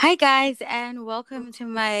Hi, guys, and welcome to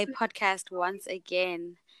my podcast once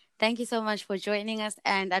again. Thank you so much for joining us,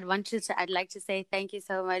 and I'd like to say thank you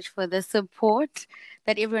so much for the support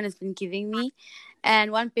that everyone has been giving me,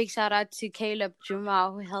 and one big shout out to Caleb Juma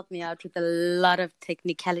who helped me out with a lot of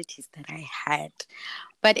technicalities that I had.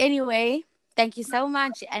 But anyway, thank you so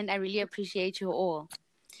much, and I really appreciate you all.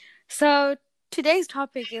 So today's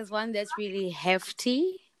topic is one that's really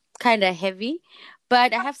hefty, kind of heavy,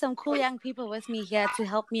 but I have some cool young people with me here to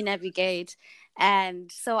help me navigate. And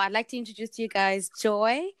so I'd like to introduce to you guys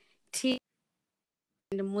Joy, T,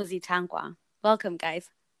 and Muzi Tangwa. Welcome, guys.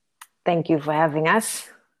 Thank you for having us.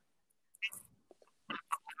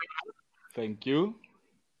 Thank you.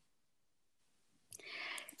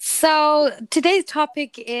 So today's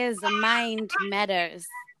topic is Mind Matters.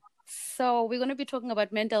 So we're going to be talking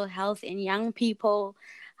about mental health in young people,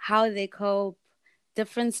 how they cope,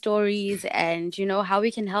 different stories, and how we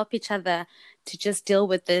can help each other to just deal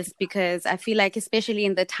with this, because I feel like, especially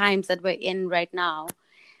in the times that we're in right now,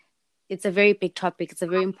 it's a very big topic. It's a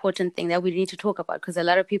very important thing that we need to talk about, because a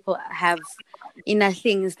lot of people have inner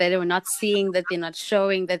things that they're not seeing, that they're not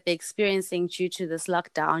showing, that they're experiencing due to this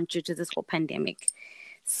lockdown, due to this whole pandemic.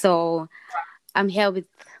 So I'm here with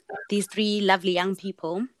these three lovely young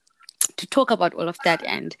people to talk about all of that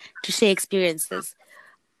and to share experiences.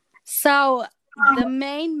 So the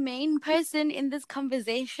main person in this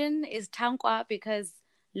conversation is Tankwa, because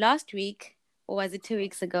last week, or was it 2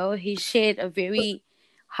 weeks ago, he shared a very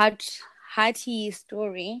hearty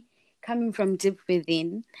story coming from deep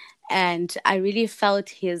within. And I really felt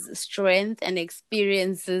his strength and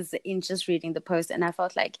experiences in just reading the post. And I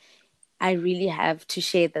felt like I really have to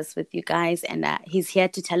share this with you guys. And he's here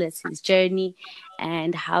to tell us his journey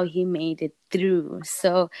and how he made it through.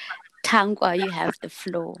 So, Tangwa, you have the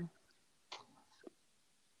floor.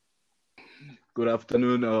 Good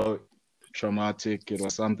afternoon. Traumatic. It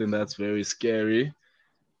was something that's very scary.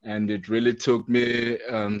 And it really took me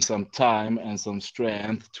some time and some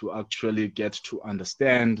strength to actually get to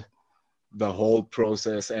understand the whole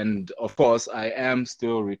process. And of course, I am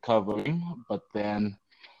still recovering, but then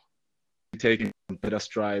taking better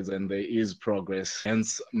strides, and there is progress.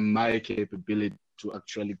 Hence, my capability to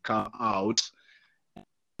actually come out and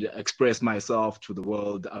express myself to the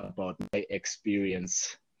world about my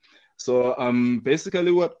experience. So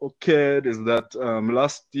basically what occurred is that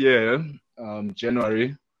last year,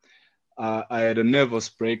 January, I had a nervous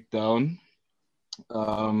breakdown.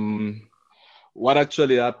 What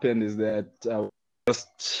actually happened is that I was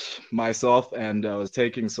just myself, and I was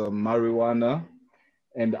taking some marijuana.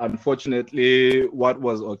 And unfortunately, what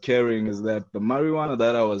was occurring is that the marijuana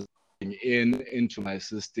that I was taking into my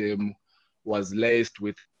system was laced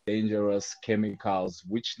with dangerous chemicals,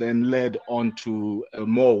 which then led on to a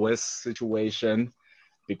more worse situation,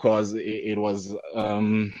 because it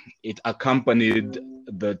accompanied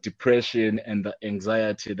the depression and the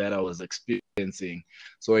anxiety that I was experiencing.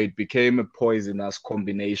 So it became a poisonous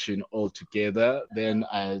combination altogether. Then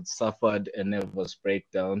I suffered a nervous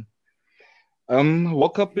breakdown.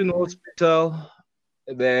 Woke up in hospital,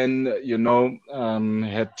 then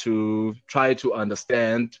had to try to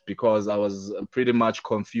understand, because I was pretty much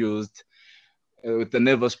confused with the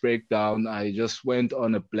nervous breakdown. I just went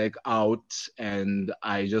on a blackout, and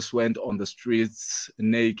I just went on the streets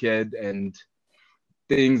naked, and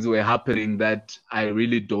things were happening that I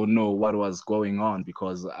really don't know what was going on,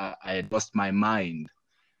 because I had lost my mind.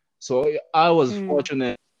 So I was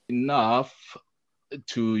fortunate enough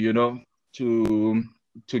to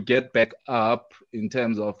to get back up in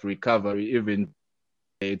terms of recovery. Even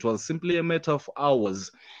it was simply a matter of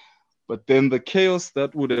hours, but then the chaos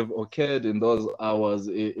that would have occurred in those hours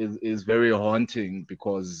is very haunting,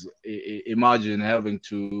 because imagine having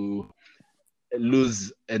to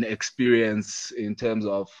lose an experience in terms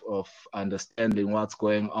of understanding what's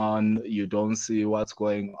going on. You don't see what's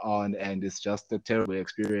going on, and it's just a terrible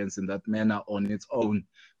experience in that manner on its own,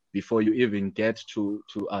 before you even get to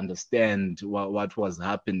understand what was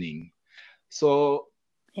happening. So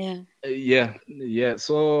so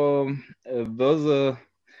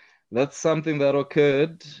that's something that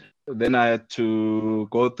occurred. Then I had to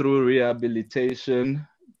go through rehabilitation.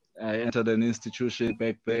 I entered an institution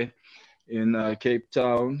back there in Cape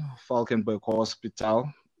Town, Falkenberg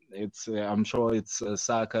Hospital. I'm sure it's a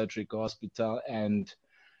psychiatric hospital, and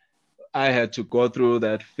I had to go through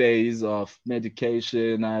that phase of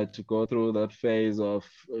medication. I had to go through that phase of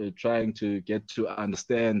trying to get to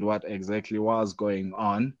understand what exactly was going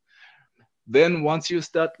on. Then once you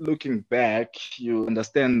start looking back, you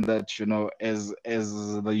understand that, as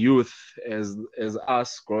the youth, as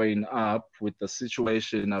us growing up with the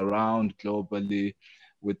situation around globally,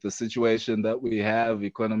 with the situation that we have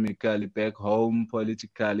economically back home,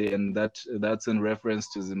 politically, and that's in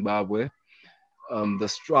reference to Zimbabwe. The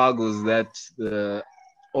struggles that the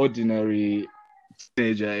ordinary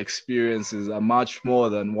teenager experiences are much more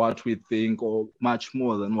than what we think or much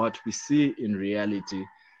more than what we see in reality,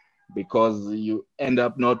 because you end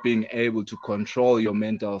up not being able to control your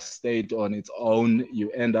mental state on its own.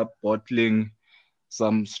 You end up bottling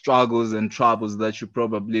some struggles and troubles that you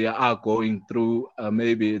probably are going through.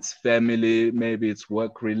 Maybe it's family, maybe it's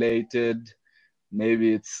work related,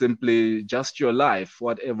 maybe it's simply just your life,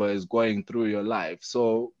 whatever is going through your life.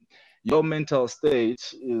 So your mental state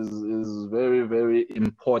is very, very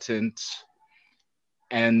important.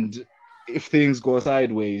 And if things go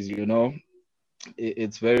sideways,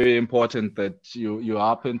 it's very important that you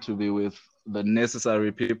happen to be with the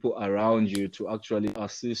necessary people around you to actually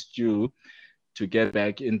assist you to get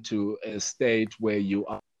back into a state where you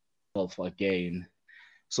are self again.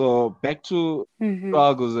 So back to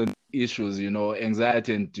struggles and issues,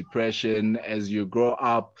 anxiety and depression as you grow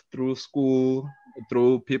up through school,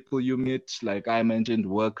 through people you meet, like I mentioned,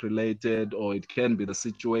 work related, or it can be the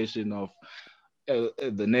situation of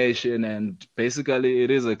the nation. And basically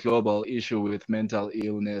it is a global issue with mental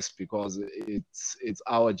illness, because it's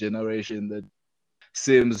our generation that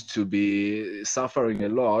seems to be suffering a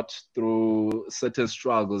lot through certain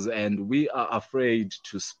struggles, and we are afraid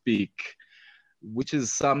to speak, which is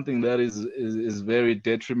something that is very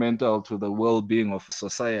detrimental to the well-being of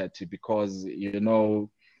society, because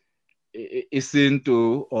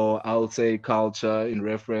isintu, or I'll say culture in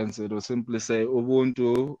reference, it will simply say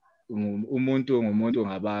ubuntu, umuntu ngumuntu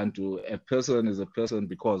ngabantu. A person is a person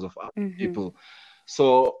because of other people.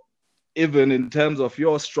 So even in terms of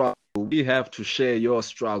your struggle, we have to share your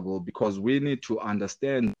struggle, because we need to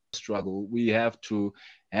understand your struggle. We have to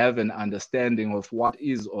have an understanding of what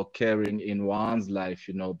is occurring in one's life,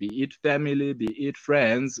 be it family, be it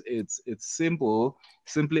friends. It's simple,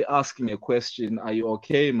 simply asking a question: are you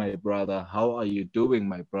okay, my brother? How are you doing,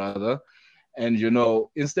 my brother? And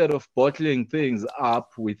instead of bottling things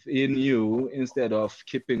up within you, instead of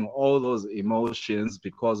keeping all those emotions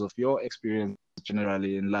because of your experience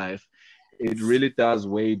generally in life, it really does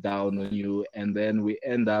weigh down on you. And then we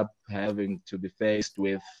end up having to be faced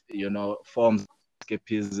with, forms of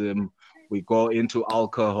escapism. We go into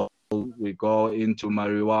alcohol, we go into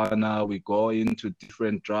marijuana, we go into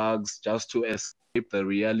different drugs just to escape the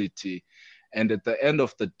reality. And at the end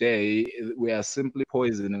of the day, we are simply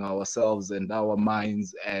poisoning ourselves and our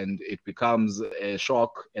minds, and it becomes a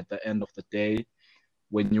shock at the end of the day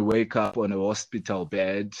when you wake up on a hospital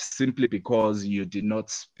bed simply because you did not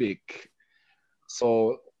speak.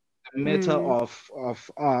 So the matter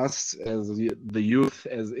of us as the youth,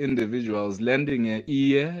 as individuals, lending an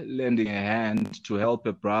ear, lending a hand to help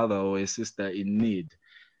a brother or a sister in need.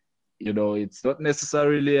 It's not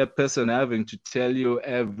necessarily a person having to tell you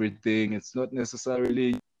everything. It's not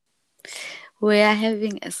necessarily... We are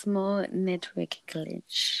having a small network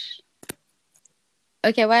glitch.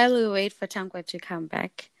 Okay, while we wait for Tankwa to come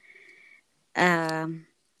back, I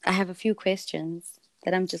have a few questions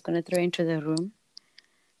that I'm just going to throw into the room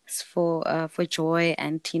for Joy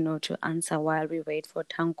and Tino to answer while we wait for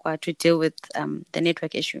Tankwa to deal with the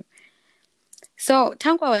network issue. So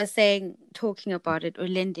Tankwa was talking about it, or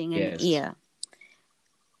lending an ear.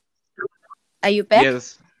 Are you back?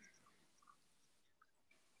 Yes.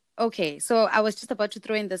 Okay, so I was just about to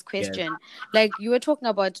throw in this question. Like you were talking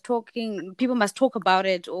about people must talk about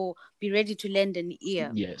it or be ready to lend an ear.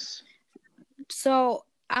 Yes. So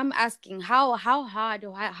I'm asking, how hard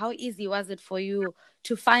or how easy was it for you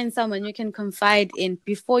to find someone you can confide in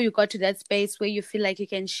before you got to that space where you feel like you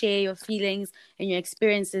can share your feelings and your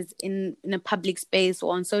experiences in a public space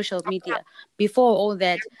or on social media? Before all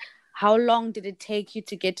that, how long did it take you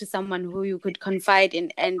to get to someone who you could confide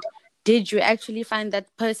in? And did you actually find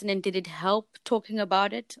that person, and did it help talking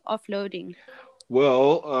about it, offloading?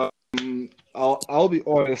 Well, I'll be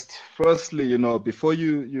honest. Firstly, before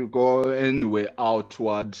you go anywhere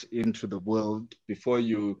outward into the world, before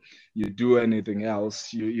you do anything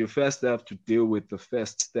else, you first have to deal with the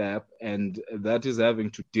first step, and that is having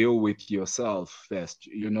to deal with yourself first.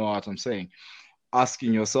 You know what I'm saying?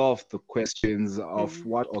 Asking yourself the questions of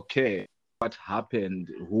what happened,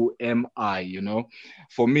 who am I?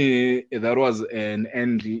 For me, that was an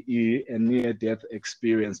NDE, a near-death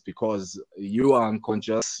experience, because you are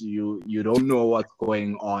unconscious, you don't know what's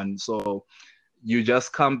going on, so you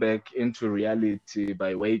just come back into reality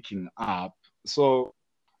by waking up. So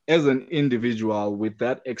as an individual with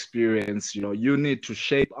that experience, you need to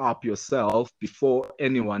shape up yourself before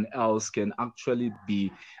anyone else can actually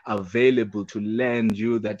be available to lend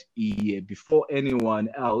you that ear. Before anyone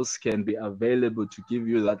else can be available to give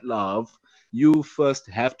you that love, you first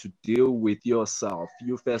have to deal with yourself.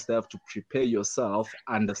 You first have to prepare yourself,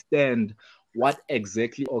 understand what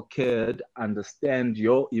exactly occurred, understand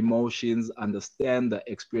your emotions, understand the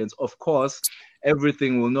experience. Of course,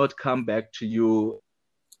 everything will not come back to you,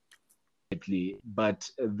 but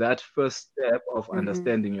that first step of Mm-hmm.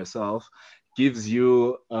 understanding yourself gives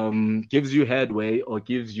you headway, or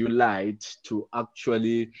gives you light to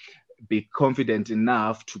actually be confident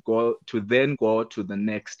enough to then go to the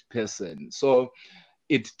next person. So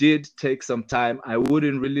it did take some time. I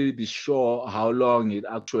wouldn't really be sure how long it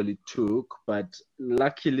actually took, but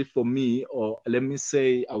luckily for me, or let me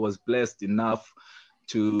say, I was blessed enough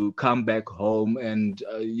to come back home. And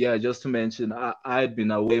yeah, just to mention, I had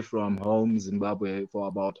been away from home, Zimbabwe, for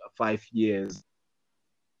about 5 years.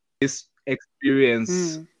 This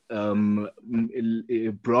experience Mm.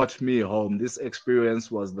 it brought me home. This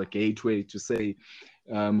experience was the gateway to say,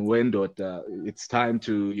 when daughter, it's time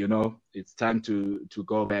to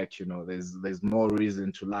go back. There's more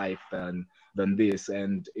reason to life than this,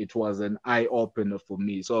 and it was an eye opener for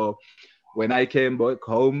me. So when I came back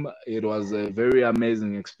home, it was a very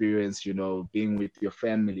amazing experience, being with your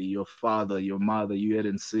family, your father, your mother you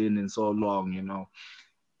hadn't seen in so long.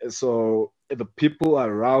 So the people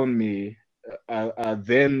around me are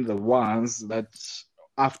then the ones that,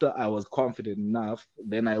 after I was confident enough,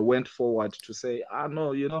 then I went forward to say,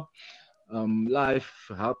 no, life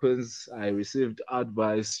happens. I received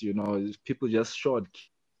advice, people just showed,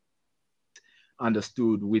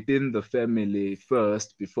 understood within the family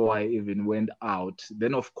first before I even went out.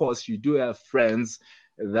 Then, of course, you do have friends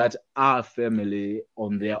that are family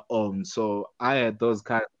on their own. So I had those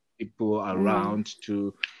kind of people Mm. around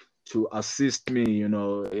to assist me,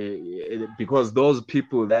 because those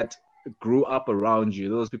people that grew up around you,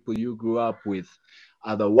 those people you grew up with,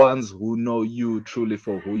 are the ones who know you truly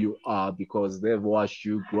for who you are, because they've watched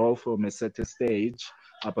you grow from a certain stage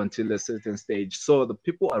up until a certain stage. So the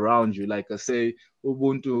people around you, like I say,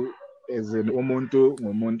 Ubuntu is in Umuntu,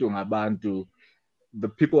 Umuntu ngabantu. The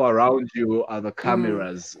people around you are the Mm.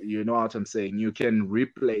 cameras. You know what I'm saying? You can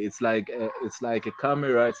replay. It's like a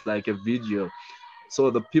camera. It's like a video. So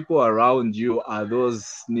the people around you are those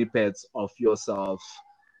snippets of yourself.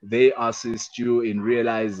 They assist you in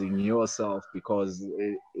realizing yourself, because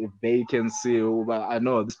if they can see, oh, but I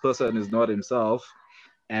know this person is not himself,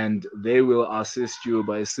 and they will assist you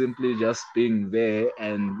by simply just being there,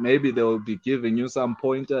 and maybe they'll be giving you some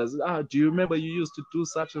pointers. Do you remember you used to do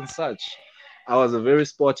such and such? I was a very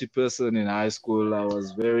sporty person in high school.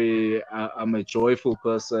 I'm a joyful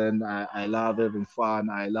person. I love having fun.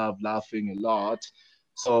 I love laughing a lot.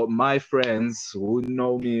 So my friends who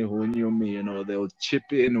know me, who knew me, they'll chip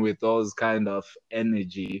in with those kind of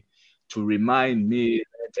energy to remind me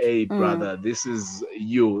that, hey, Mm. brother, this is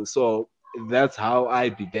you. So that's how I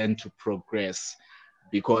began to progress,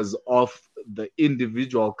 because of the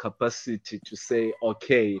individual capacity to say,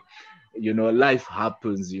 okay, life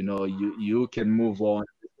happens, you can move on.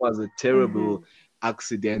 It was a terrible Mm-hmm.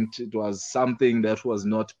 accident. It was something that was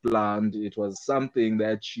not planned. It was something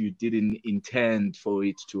that you didn't intend for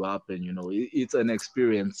it to happen. It's an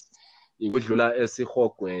experience. Ukudlula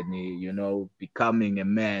esihogweni, becoming a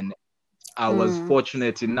man. I was Mm.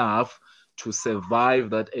 fortunate enough to survive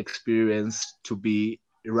that experience, to be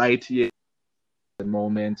right here at the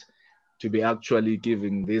moment, to be actually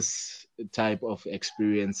giving this type of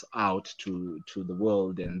experience out to the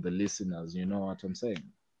world and the listeners. You know what I'm saying?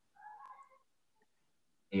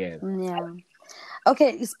 Yeah. Yeah.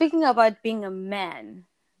 Okay, speaking about being a man,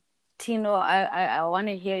 Tino, I want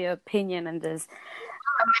to hear your opinion on this.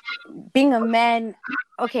 Being a man,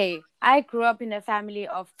 okay, I grew up in a family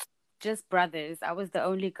of just brothers. I was the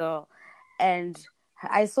only girl. And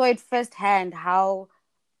I saw it firsthand how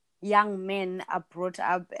young men are brought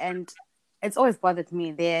up, and it's always bothered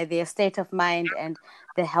me their state of mind and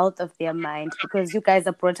the health of their mind, because you guys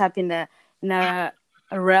are brought up in a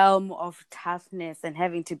realm of toughness and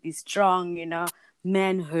having to be strong,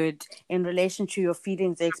 manhood in relation to your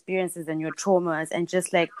feelings, your experiences, and your traumas, and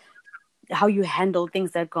just like how you handle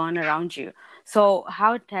things that go on around you. So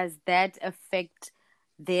how does that affect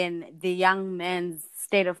then the young man's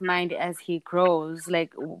state of mind as he grows?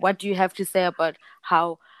 Like, what do you have to say about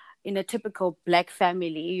how in a typical black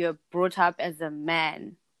family you're brought up as a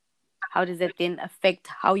man? How does it then affect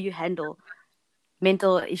how you handle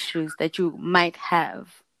mental issues that you might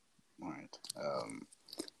have? All right. I'm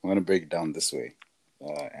going to break it down this way.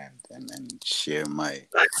 and share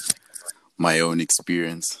my own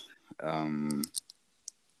experience.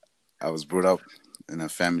 I was brought up in a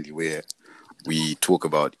family where we talk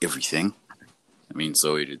about everything. I mean,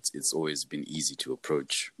 so it's always been easy to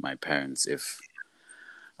approach my parents if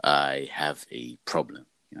I have a problem,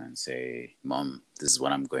 and say, "Mom, this is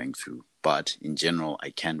what I'm going through." But in general, I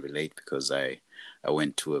can relate because I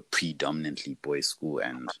went to a predominantly boys' school,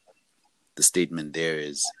 and the statement there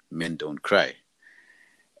is, "Men don't cry,"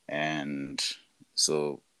 and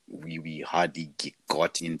so we hardly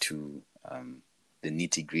got into the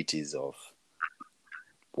nitty gritties of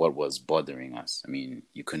what was bothering us. I mean,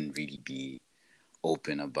 you couldn't really be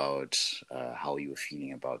open about how you were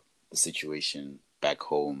feeling about the situation back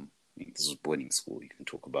home. I mean, this was boarding school. You can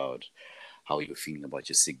talk about how you were feeling about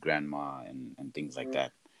your sick grandma and things like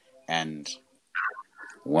that. And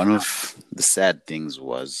one of the sad things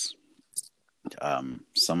was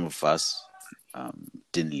some of us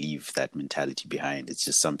didn't leave that mentality behind. It's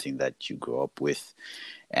just something that you grow up with.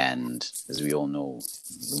 And as we all know,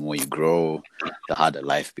 the more you grow, the harder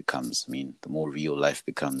life becomes. I mean, the more real life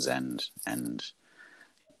becomes, and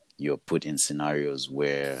you're put in scenarios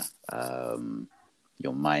where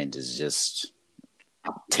your mind is just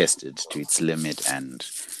tested to its limit, and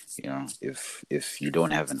if you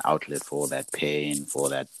don't have an outlet for all that pain, for all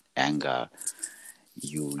that anger,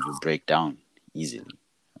 you break down easily.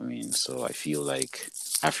 I mean, so I feel like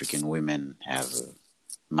African women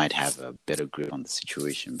might have a better grip on the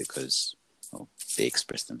situation because they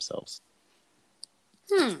express themselves.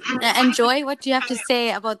 And Joy, what do you have to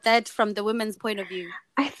say about that from the women's point of view?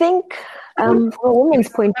 I think from a woman's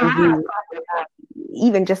point of view,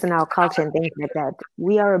 even just in our culture and things like that,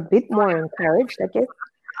 we are a bit more encouraged, I guess,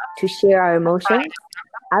 to share our emotions.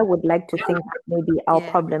 I would like to think maybe our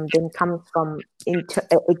problem then comes from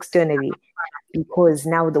externally, because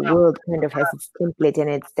now the world kind of has its template and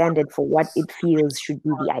its standard for what it feels should be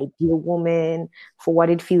the ideal woman, for what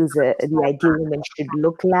it feels the ideal woman should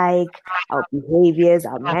look like, our behaviors,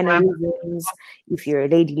 our mannerisms. If you're a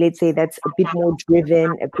lady, let's say, that's a bit more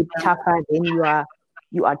driven, a bit tougher, then you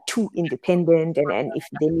are too independent. And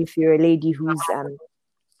if you're a lady who's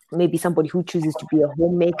maybe somebody who chooses to be a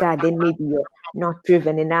homemaker, then maybe you're not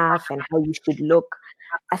driven enough and how you should look.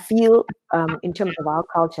 I feel in terms of our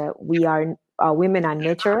culture, our women are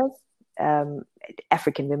nurturers.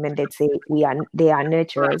 African women, let's say, they are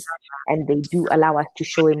nurturers, and they do allow us to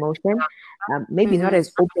show emotion. Maybe not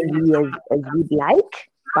as openly as we'd like,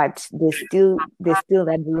 but there's still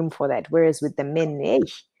that room for that. Whereas with the men, they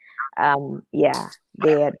are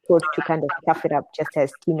taught to kind of tough it up, just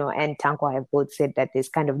as Tino and Tanko have both said that there's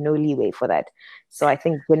kind of no leeway for that. So I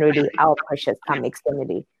think generally our pressures come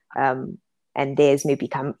externally, and theirs maybe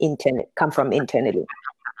come from internally.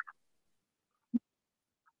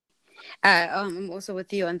 I'm also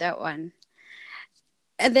with you on that one.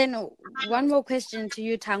 And then one more question to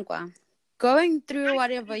you, Tankwa. Going through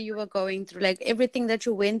whatever you were going through, like everything that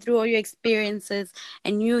you went through, all your experiences,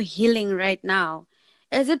 and you healing right now,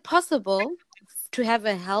 is it possible to have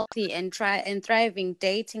a healthy and thriving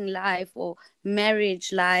dating life or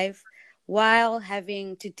marriage life while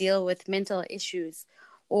having to deal with mental issues?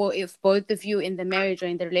 Or if both of you in the marriage or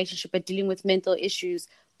in the relationship are dealing with mental issues,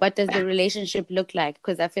 what does the relationship look like?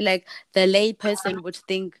 Because I feel like the lay person would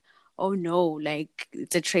think, oh no, like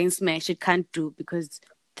it's a train smash, it can't do because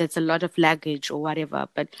there's a lot of luggage or whatever.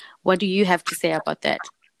 But what do you have to say about that?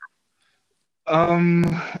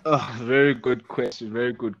 Very good question.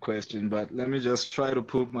 Very good question. But let me just try to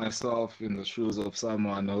put myself in the shoes of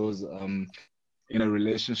someone who's in a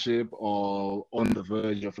relationship or on the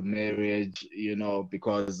verge of a marriage,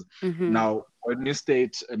 because now when we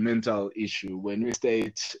state a mental issue, when we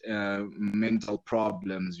state mental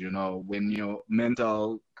problems, when your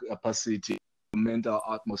mental capacity, mental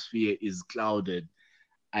atmosphere is clouded,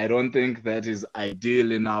 I don't think that is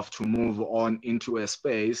ideal enough to move on into a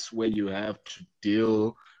space where you have to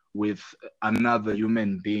deal with another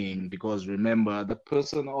human being, because remember, the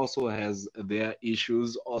person also has their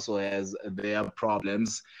issues, also has their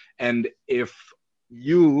problems. And if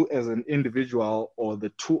you as an individual or the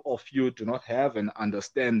two of you do not have an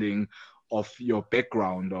understanding of your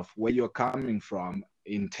background, of where you're coming from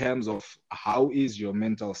in terms of how is your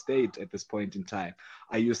mental state at this point in time,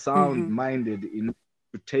 are you sound-minded in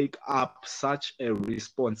to take up such a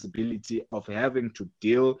responsibility of having to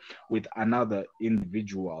deal with another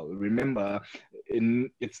individual? Remember,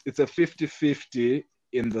 it's a 50-50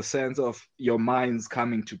 in the sense of your minds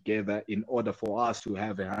coming together in order for us to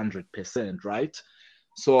have 100%, right?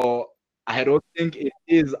 So I don't think it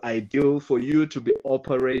is ideal for you to be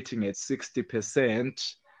operating at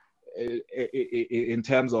 60% in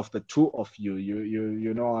terms of the two of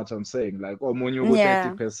you know what I'm saying? Like, omunye uku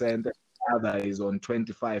Yeah. 30%, the other is on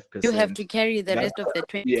 25%. You have to carry the That- rest of the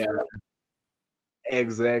 20. Yeah,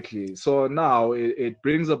 exactly. So now it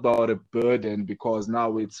brings about a burden because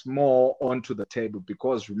now it's more onto the table.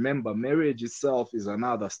 Because remember, marriage itself is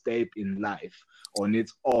another step in life on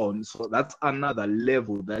its own. So that's another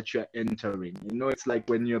level that you're entering. You know, it's like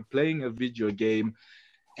when you're playing a video game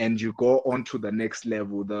and you go on to the next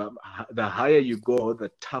level, the higher you go, the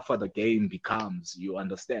tougher the game becomes. You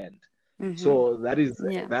understand? So that is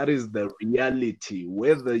Yeah. the reality.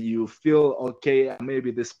 Whether you feel okay,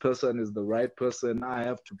 maybe this person is the right person I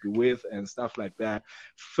have to be with and stuff like that.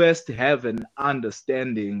 First, have an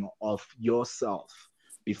understanding of yourself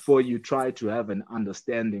before you try to have an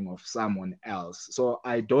understanding of someone else. So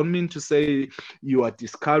I don't mean to say you are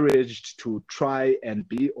discouraged to try and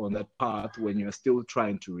be on that path when you're still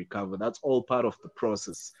trying to recover. That's all part of the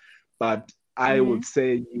process. But I would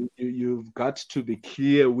say you've got to be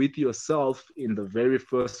clear with yourself in the very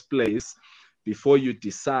first place before you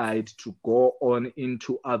decide to go on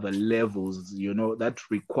into other levels, you know, that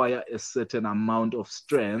require a certain amount of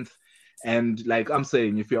strength. And like I'm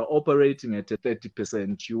saying, if you're operating at a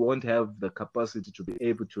 30%, you won't have the capacity to be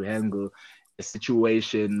able to handle a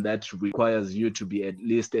situation that requires you to be at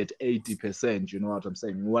least at 80%. You know what I'm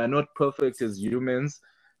saying? We're not perfect as humans,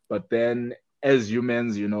 but then as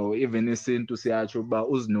humans, you know, even isintu siyatsho uba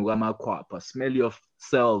uzinuka amakhwapha, smell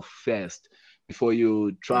yourself first before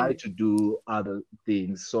you try to do other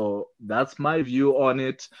things. So that's my view on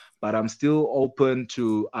it, but I'm still open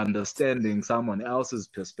to understanding someone else's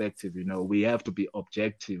perspective. You know, we have to be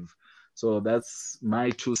objective. So that's my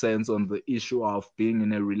 2 cents on the issue of being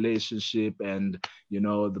in a relationship and, you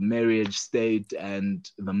know, the marriage state and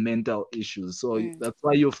the mental issues. So that's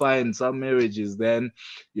why you find some marriages then,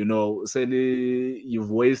 you know, say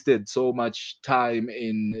you've wasted so much time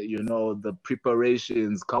in, you know, the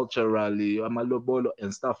preparations culturally, amalobolo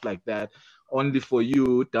and stuff like that, only for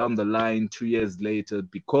you down the line 2 years later,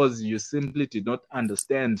 because you simply did not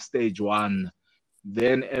understand stage one,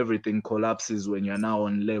 then everything collapses when you're now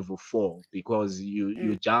on level 4 because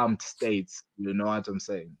you jumped states. You know what I'm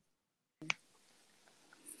saying?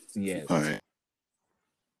 Yes. All right.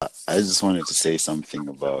 I just wanted to say something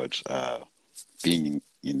about being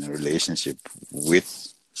in a relationship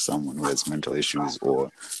with someone who has mental issues,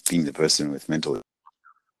 or being the person with mental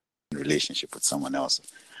relationship with someone else.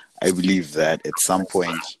 I believe that at some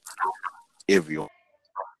point, everyone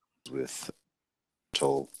with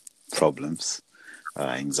mental problems,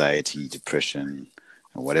 anxiety, depression,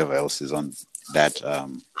 and whatever else is on that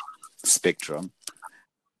spectrum,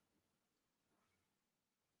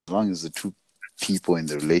 as long as the two people in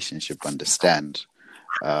the relationship understand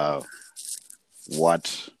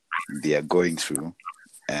what they are going through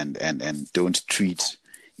and don't treat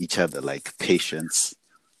each other like patients,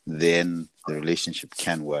 then the relationship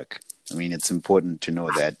can work. I mean, it's important to know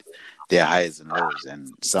that there are highs and lows,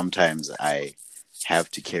 and sometimes I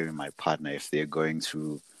have to carry my partner if they're going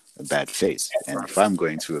through a bad phase. And if I'm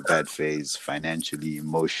going through a bad phase, financially,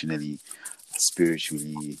 emotionally,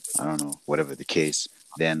 spiritually, I don't know, whatever the case,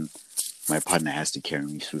 then my partner has to carry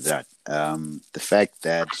me through that. The fact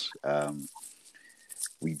that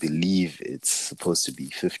we believe it's supposed to be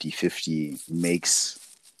 50-50 makes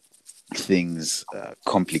things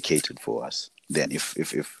complicated for us. Then if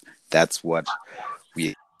that's what we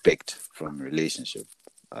expect from a relationship,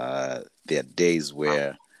 there are days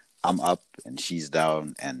where I'm up and she's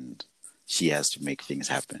down and she has to make things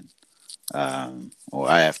happen, or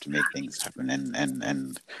I have to make things happen,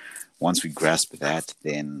 and once we grasp that,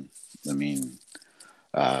 then I mean,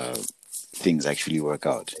 things actually work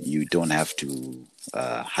out. You don't have to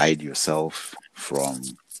hide yourself from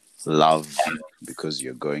love because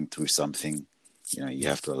you're going through something. You know, you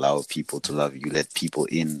have to allow people to love you, let people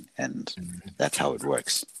in, and that's how it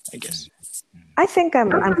works, I guess. I think I'm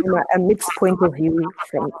from a mixed point of view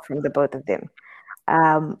from the both of them.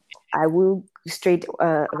 I will straight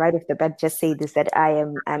right off the bat just say this, that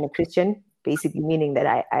I'm a Christian, basically meaning that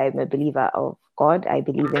I am a believer of God. I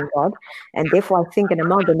believe in God, and therefore I think an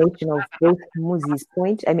amalgamation of both Muzi's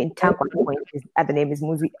point, I mean Tankwa's point, his other name is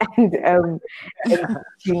Muzi, and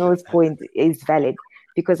Chino's point is valid,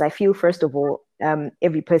 because I feel, first of all,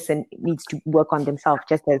 every person needs to work on themselves,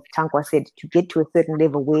 just as Tankwa said, to get to a certain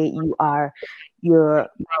level where you're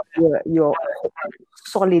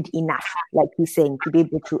solid enough, like he's saying, to be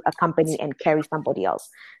able to accompany and carry somebody else.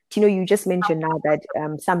 Tino, you just mentioned now that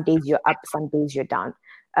some days you're up, some days you're down.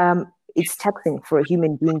 It's taxing for a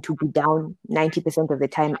human being to be down 90% of the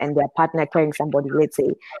time and their partner carrying somebody, let's say,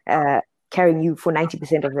 carrying you for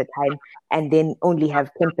 90% of the time, and then only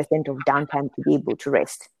have 10% of downtime to be able to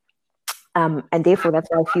rest. And therefore, that's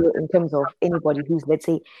why I feel, in terms of anybody who's, let's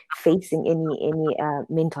say, facing any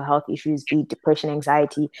mental health issues, be it depression,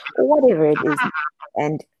 anxiety, or whatever it is,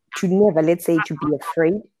 and to never, let's say, to be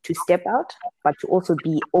afraid to step out, but to also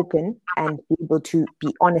be open and be able to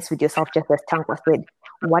be honest with yourself, just as Tankwa said,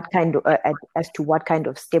 as to what kind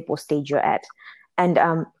of step or stage you're at. And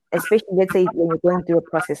especially, let's say, when you're going through a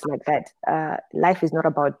process like that, life is not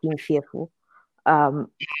about being fearful.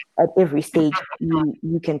 At every stage,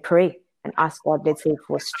 you can pray and ask God, let's say,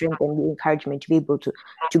 for strength and encouragement to be able to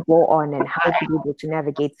go on, and how to be able to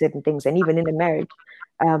navigate certain things. And even in a marriage,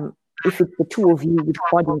 if it's the two of you with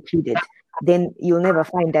God included, then you'll never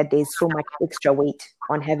find that there's so much extra weight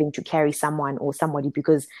on having to carry someone or somebody,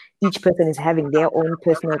 because each person is having their own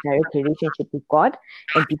personal direct relationship with God.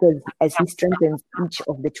 And because as he strengthens each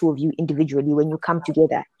of the two of you individually, when you come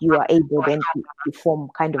together, you are able then to form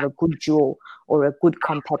kind of a good duo or a good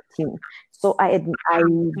compact team. So I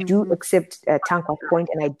do accept Tankwa's point,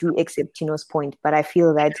 and I do accept Tino's point, but I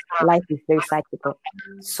feel that life is very cyclical.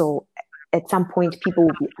 So at some point, people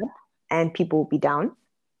will be up and people will be down.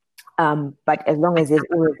 But as long as there's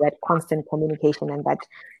always that constant communication and that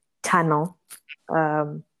tunnel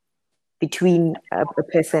between a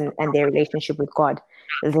person and their relationship with God,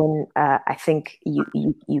 then I think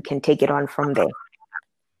you can take it on from there.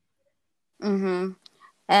 Mm-hmm.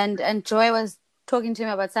 And Joy was talking to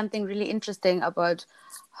me about something really interesting about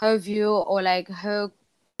her view, or like her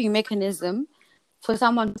mechanism for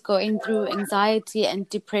someone who's going through anxiety and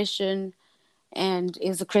depression and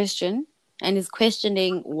is a Christian and is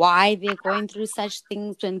questioning why they're going through such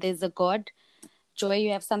things when there's a God. Joy,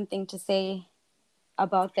 you have something to say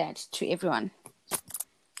about that to everyone?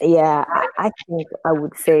 Yeah, I think I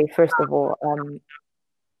would say, first of all,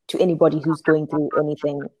 to anybody who's going through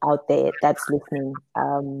anything out there that's listening,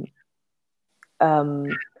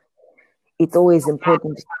 it's always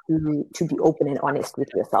important to be open and honest with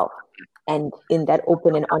yourself. And in that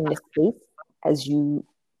open and honest space, as you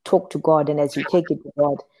talk to God and as you take it to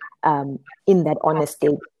God, in that honest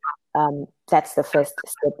state, that's the first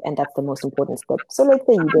step, and that's the most important step. So let's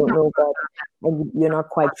say you don't know God and you're not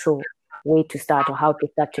quite sure where to start or how to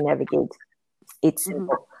start to navigate. It's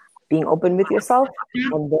simple. Being open with yourself,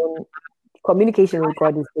 and then communication with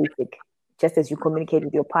God is basic. Just as you communicate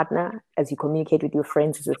with your partner, as you communicate with your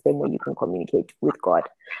friends, is the same way you can communicate with God.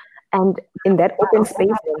 And in that open space,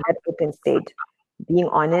 in that open state, being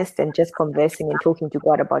honest and just conversing and talking to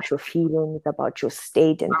God about your feelings, about your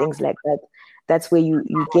state and things like that, that's where you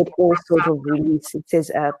get all sorts of release. It says,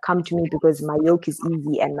 come to me because my yoke is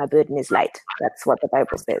easy and my burden is light. That's what the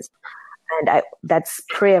Bible says. And that's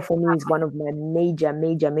prayer for me is one of my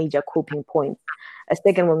major coping points. A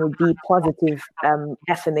second one would be positive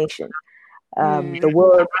affirmation. The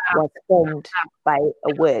world was formed by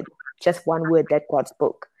a word, just one word that God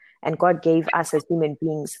spoke. And God gave us as human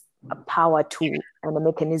beings a power tool and a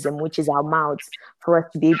mechanism, which is our mouths, for us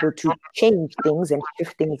to be able to change things and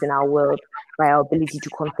shift things in our world by our ability to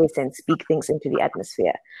confess and speak things into the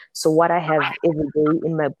atmosphere. So what I have every day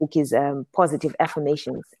in my book is positive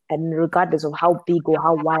affirmations. And regardless of how big or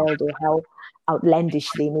how wild or how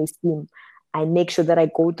outlandish they may seem, I make sure that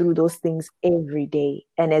I go through those things every day.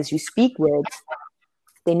 And as you speak words,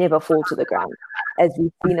 they never fall to the ground. As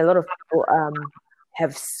we've seen, a lot of people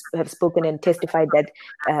have spoken and testified that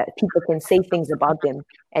people can say things about them,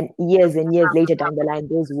 and years later down the line,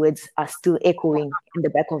 those words are still echoing in the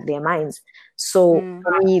back of their minds. So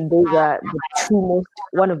for me, those are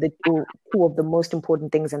the two of the most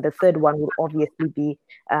important things. And the third one would obviously be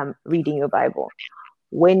reading your Bible.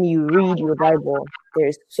 When you read your Bible,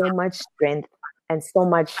 there's so much strength and so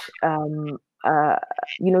much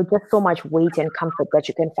just so much weight and comfort that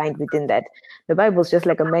you can find within that. The Bible is just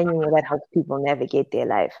like a manual that helps people navigate their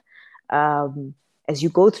life. As you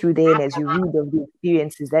go through there and as you read of the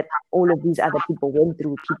experiences that all of these other people went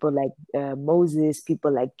through, people like Moses,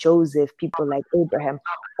 people like Joseph, people like Abraham,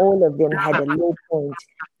 all of them had a low point,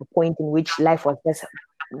 a point in which life was just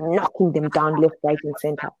knocking them down left, right, and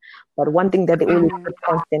center. But one thing that they always kept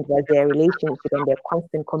constant was their relationship and their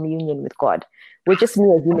constant communion with God. We're just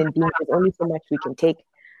me as human beings. There's only so much we can take.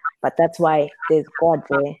 But that's why there's God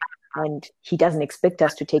there, and He doesn't expect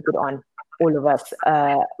us to take it on, all of us,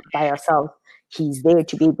 by ourselves. He's there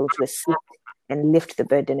to be able to assist and lift the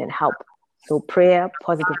burden and help. So prayer,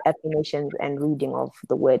 positive affirmations, and reading of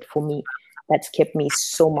the Word, for me, that's kept me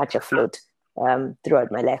so much afloat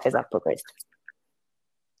throughout my life as I've progressed.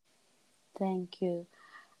 Thank you.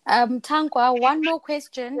 Tankwa, one more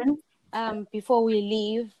question before we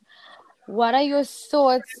leave. What are your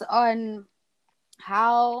thoughts on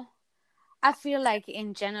how I feel like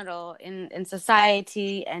in general, in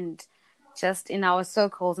society and just in our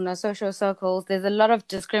circles, in our social circles, there's a lot of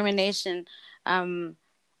discrimination um,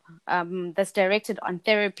 that's directed on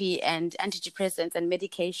therapy and antidepressants and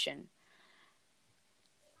medication.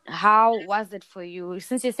 How was it for you?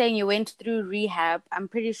 Since you're saying you went through rehab, I'm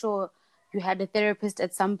pretty sure you had a therapist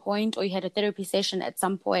at some point, or you had a therapy session at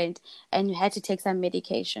some point, and you had to take some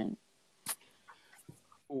medication.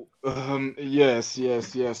 Yes,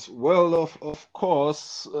 yes, yes. Well, of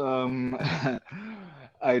course,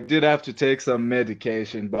 I did have to take some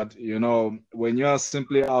medication, but when you are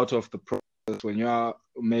simply out of the process, when you are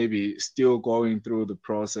maybe still going through the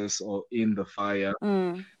process or in the fire,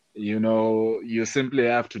 Mm, you simply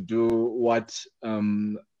have to do what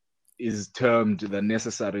is termed the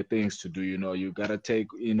necessary things to do. You gotta take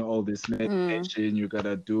in all this mm, medication, you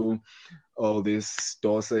gotta do all this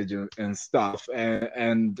dosage and stuff.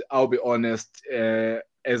 And I'll be honest,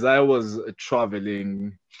 as I was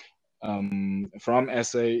traveling from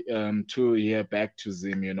SA to here back to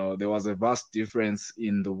Zim, there was a vast difference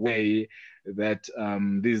in the way that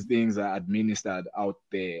these things are administered out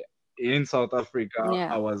there. In South Africa, I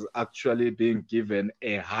yeah. was actually being given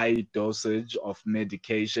a high dosage of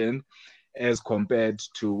medication as compared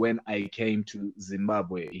to when I came to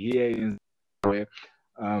Zimbabwe. Here in Zimbabwe,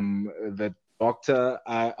 the doctor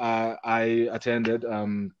I attended,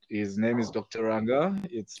 his name is Dr. Ranga.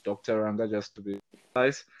 It's Dr. Ranga, just to be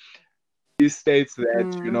precise. He states that,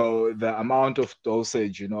 Mm, the amount of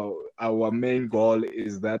dosage, our main goal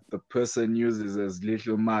is that the person uses as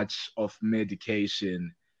little much of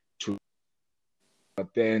medication to,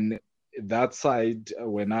 but then that side,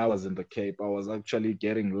 when I was in the Cape, I was actually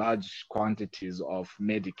getting large quantities of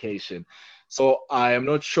medication. So I am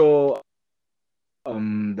not sure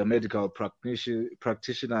the medical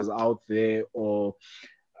practitioners out there, or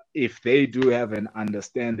if they do have an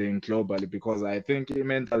understanding globally, because I think a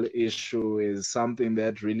mental issue is something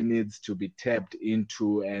that really needs to be tapped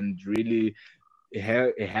into, and really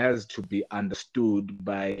it has to be understood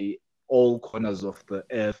by all corners of the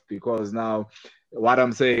earth. Because now what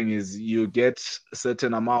I'm saying is you get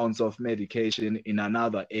certain amounts of medication in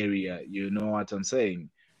another area, you know what I'm saying?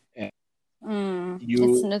 And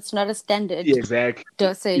you it's not a standard exactly.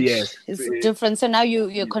 dosage. Yes. It's different. So now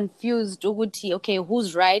you're confused. Ukuthi, okay,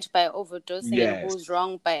 who's right by overdosing and Yes. who's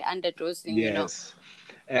wrong by underdosing? Yes.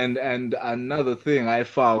 And another thing I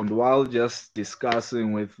found while just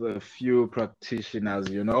discussing with a few practitioners,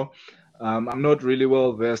 I'm not really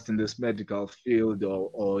well versed in this medical field,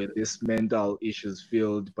 or in this mental issues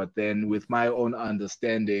field, but then with my own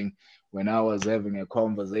understanding, when I was having a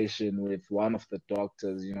conversation with one of the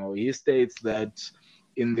doctors, he states that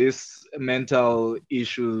in this mental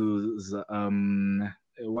issues,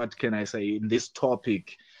 what can I say, in this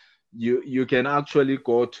topic, you can actually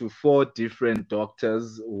go to 4 different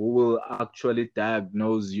doctors who will actually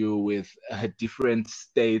diagnose you with different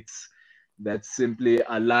states that simply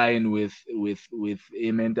align with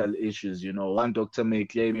a mental issues. One doctor may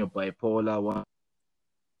claim you're bipolar, one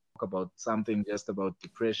talk about something just about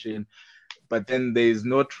depression, but then there is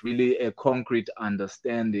not really a concrete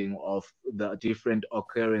understanding of the different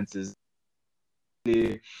occurrences.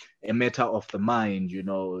 A matter of the mind.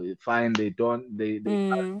 Fine, they don't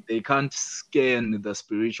Mm, they can't scan the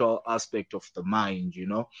spiritual aspect of the mind.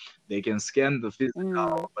 They can scan the mm,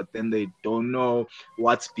 physical, but then they don't know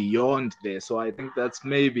what's beyond there. So I think that's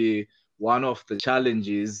maybe one of the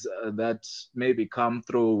challenges that maybe come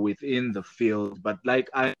through within the field. But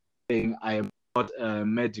like I'm saying, I am not a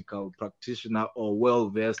medical practitioner or well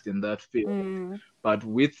versed in that field. mm, But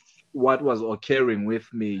with what was occurring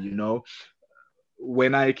with me,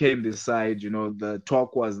 when I came this side, the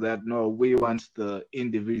talk was that no, we want the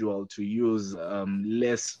individual to use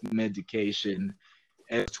less medication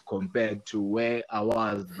as compared to where I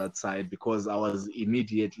was that side, because I was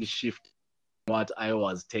immediately shifting what I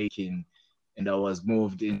was taking, and I was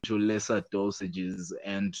moved into lesser dosages.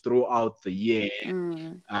 And throughout the year,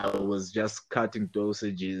 mm. I was just cutting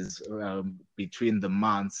dosages between the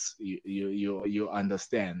months. You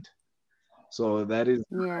understand? So that is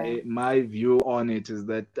Yeah. my view on it, is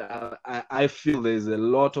that I feel there's a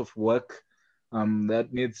lot of work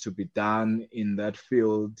that needs to be done in that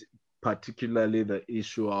field, particularly the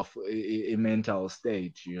issue of a mental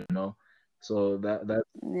state. So that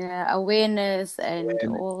Yeah, awareness and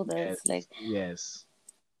when all yes, that's like yes,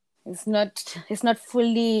 it's not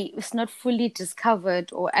fully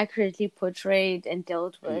discovered or accurately portrayed and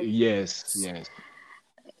dealt with. yes, yes.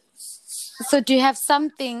 So do you have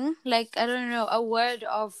something like, I don't know, a word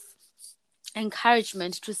of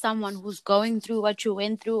encouragement to someone who's going through what you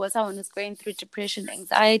went through, or someone who's going through depression,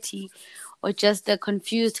 anxiety, or just a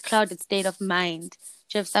confused, clouded state of mind?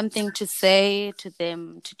 Do you have something to say to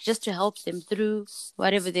them to help them through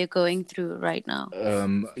whatever they're going through right now?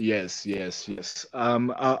 Yes.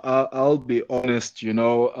 I'll be honest,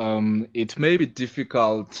 it may be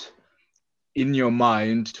difficult in your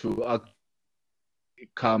mind to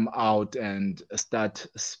come out and start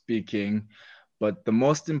speaking. But the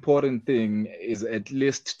most important thing is at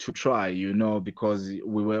least to try, because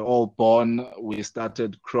we were all born, we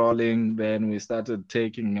started crawling, then we started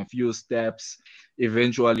taking a few steps.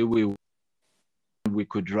 Eventually, we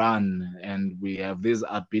could run, and we have these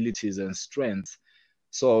abilities and strengths.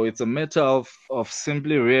 So it's a matter of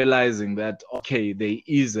simply realizing that, okay, there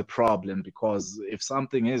is a problem, because if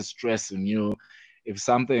something is stressing you, if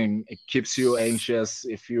something keeps you anxious,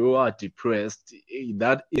 if you are depressed,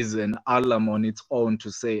 that is an alarm on its own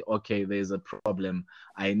to say, okay, there's a problem,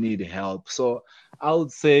 I need help. So I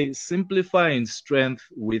would say simplifying strength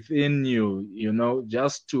within you,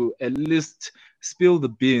 just to at least spill the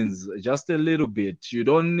beans just a little bit. You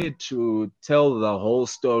don't need to tell the whole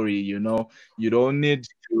story, you don't need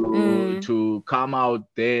to come out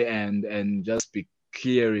there and just be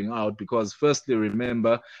clearing out, because firstly,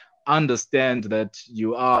 remember, understand that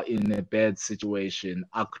you are in a bad situation,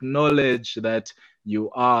 acknowledge that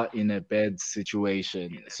you are in a bad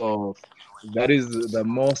situation. So that is the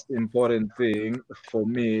most important thing for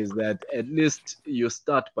me, is that at least you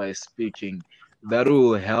start by speaking. That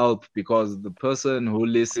will help, because the person who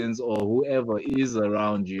listens or whoever is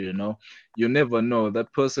around you, you never know,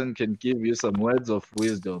 that person can give you some words of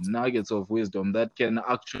wisdom, nuggets of wisdom that can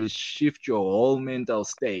actually shift your whole mental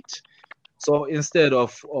state. So instead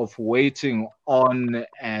of waiting on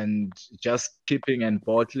and just keeping and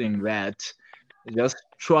bottling that, just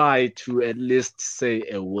try to at least say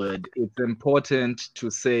a word. It's important to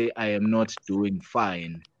say, I am not doing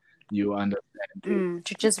fine. You understand?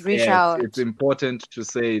 To just reach Yes, it's out. important to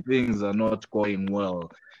say things are not going well.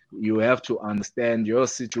 You have to understand your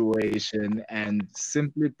situation and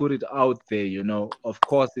simply put it out there. Of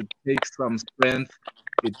course, it takes some strength,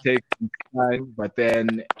 it takes some time, but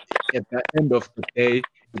then at the end of the day,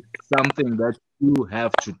 it's something that you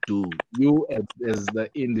have to do. You, as the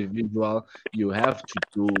individual, you have to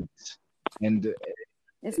do it. And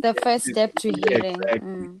It's the first step to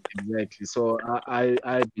healing. exactly. So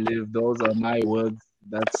I believe those are my words.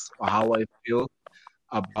 That's how I feel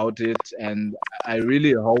about it. And I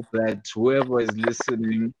really hope that whoever is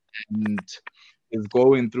listening and is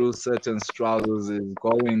going through certain struggles, is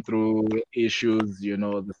going through issues,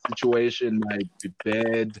 the situation might be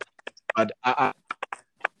bad, but I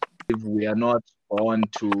believe we are not born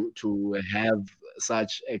to have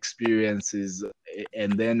such experiences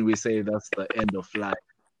and then we say that's the end of life.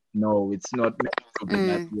 No, it's not meant to be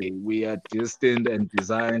that way. We are destined and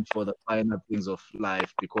designed for the finer things of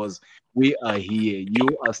life, because we are here.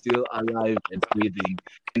 You are still alive and breathing.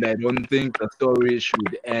 And I don't think the story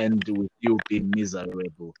should end with you being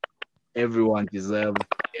miserable. Everyone deserves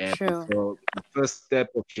to be happy. True. So the first step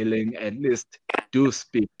of healing, at least do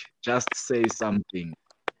speak. Just say something.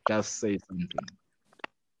 Just say something.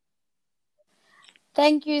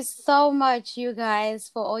 Thank you so much, you guys,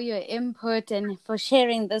 for all your input and for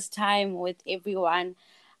sharing this time with everyone.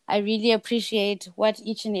 I really appreciate what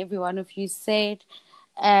each and every one of you said.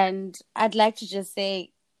 And I'd like to just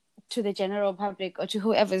say to the general public or to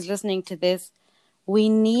whoever is listening to this, we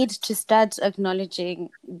need to start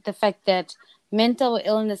acknowledging the fact that mental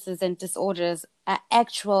illnesses and disorders are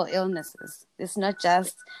actual illnesses. It's not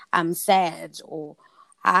just, I'm sad, or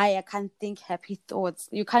I can't think happy thoughts.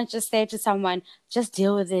 You can't just say to someone, just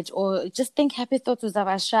deal with it, or just think happy thoughts with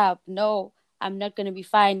our sharp. No, I'm not going to be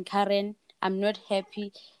fine, Karen. I'm not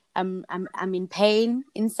happy. I'm in pain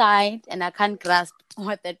inside, and I can't grasp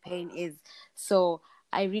what that pain is. So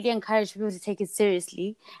I really encourage people to take it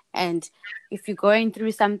seriously. And if you're going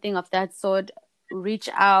through something of that sort, reach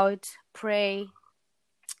out, pray.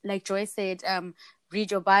 Like Joy said, read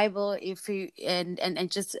your Bible if you and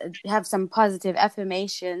just have some positive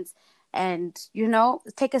affirmations, and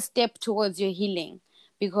take a step towards your healing,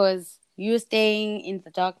 because you staying in the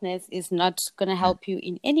darkness is not going to help you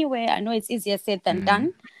in any way. I know it's easier said than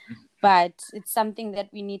done, but it's something that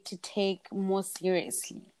we need to take more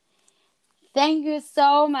seriously. Thank you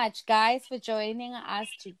so much, guys, for joining us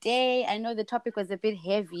today. I know the topic was a bit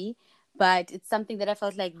heavy, but it's something that I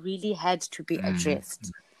felt like really had to be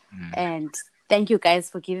addressed. And thank you, guys,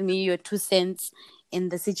 for giving me your 2 cents in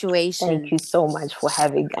the situation. Thank you so much for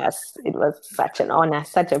having us. It was such an honor,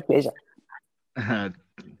 such a pleasure.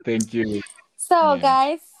 Thank you. So,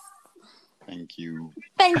 guys, thank you.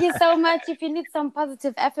 Thank you so much. If you need some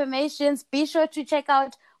positive affirmations, be sure to check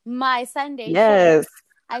out my Sunday Yes.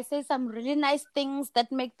 show. I say some really nice things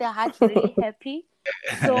that make the heart really happy.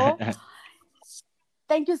 So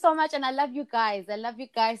thank you so much. And I love you guys.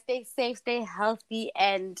 Stay safe, stay healthy.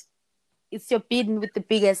 And it's your beating with the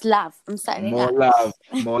biggest love. I'm signing More out.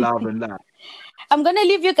 love and love. I'm going to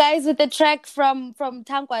leave you guys with a track from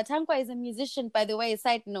Tankwa. Tankwa is a musician, by the way,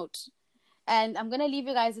 side note. And I'm going to leave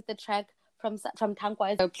you guys with the track from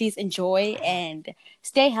Tankwa. So please enjoy and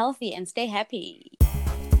stay healthy and stay happy.